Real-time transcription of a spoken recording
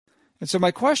And so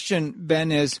my question,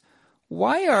 Ben, is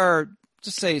why are,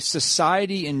 just say,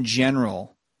 society in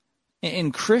general,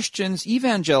 and Christians,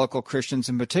 evangelical Christians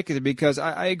in particular, because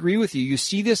I agree with you, you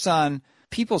see this on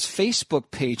people's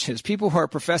Facebook pages, people who are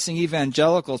professing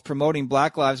evangelicals promoting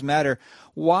Black Lives Matter.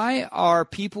 Why are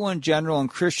people in general and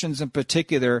Christians in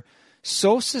particular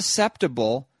so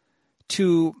susceptible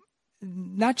to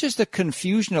not just the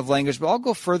confusion of language, but I'll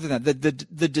go further than that,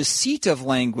 the deceit of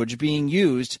language being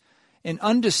used and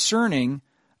undiscerning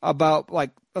about,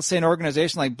 like, let's say an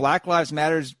organization like Black Lives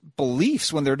Matter's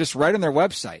beliefs when they're just right on their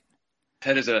website?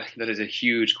 That is a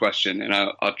huge question, and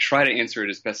I'll try to answer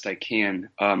it as best I can.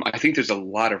 I think there's a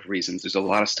lot of reasons. There's a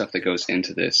lot of stuff that goes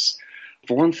into this.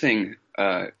 For one thing,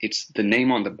 it's the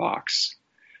name on the box.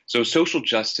 So social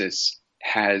justice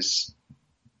has,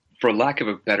 for lack of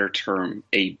a better term,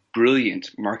 a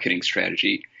brilliant marketing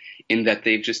strategy in that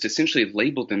they've just essentially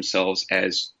labeled themselves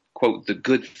as, quote, the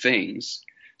good things.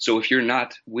 So if you're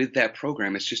not with that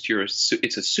program, it's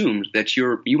assumed that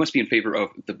you must be in favor of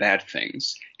the bad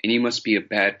things, and you must be a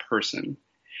bad person.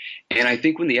 And I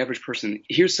think when the average person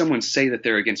hears someone say that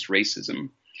they're against racism,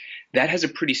 that has a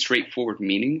pretty straightforward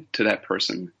meaning to that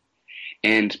person.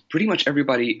 And pretty much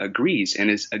everybody agrees and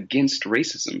is against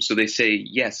racism. So they say,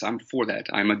 yes, I'm for that.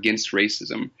 I'm against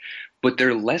racism. But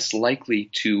they're less likely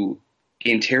to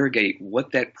interrogate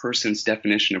what that person's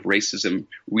definition of racism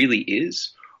really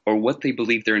is, or what they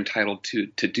believe they're entitled to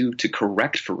do to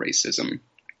correct for racism.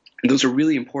 And those are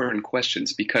really important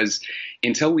questions, because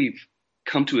until we've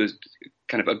come to a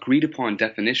kind of agreed upon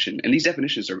definition, and these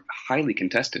definitions are highly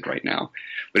contested right now,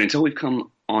 but until we've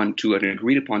come on to an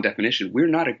agreed upon definition, we're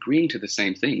not agreeing to the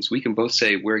same things. We can both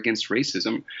say we're against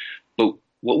racism, but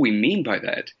what we mean by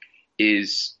that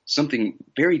is something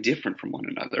very different from one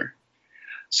another.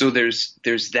 So there's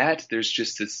that. There's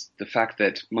just the fact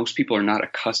that most people are not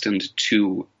accustomed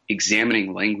to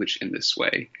examining language in this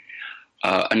way.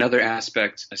 Another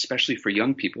aspect, especially for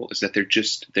young people, is that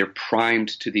they're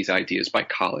primed to these ideas by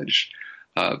college.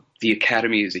 The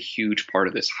academy is a huge part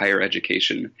of this. Higher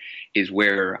education is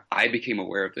where I became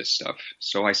aware of this stuff.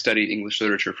 So I studied English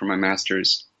literature for my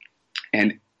master's,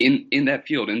 and in that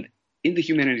field, and in the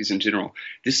humanities in general,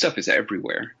 this stuff is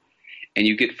everywhere. And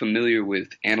you get familiar with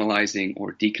analyzing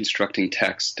or deconstructing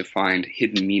text to find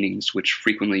hidden meanings, which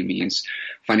frequently means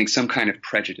finding some kind of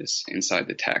prejudice inside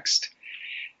the text.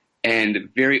 And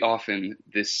very often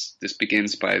this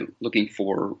begins by looking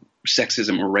for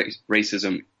sexism or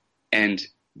racism, and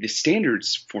the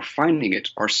standards for finding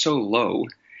it are so low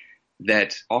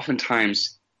that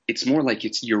oftentimes it's more like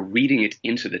you're reading it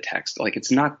into the text. Like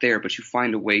it's not there, but you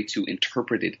find a way to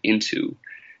interpret it into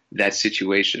that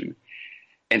situation.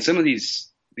 And some of these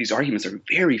arguments are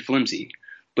very flimsy,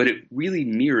 but it really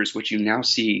mirrors what you now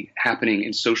see happening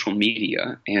in social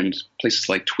media and places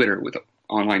like Twitter with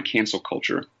online cancel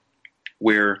culture,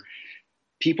 where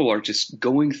people are just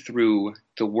going through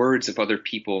the words of other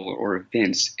people or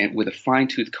events and with a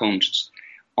fine-tooth comb, just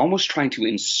almost trying to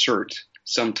insert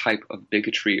some type of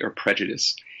bigotry or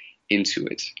prejudice into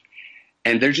it.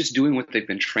 And they're just doing what they've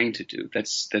been trained to do.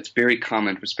 That's very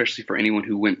common, especially for anyone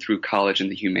who went through college in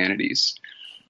the humanities.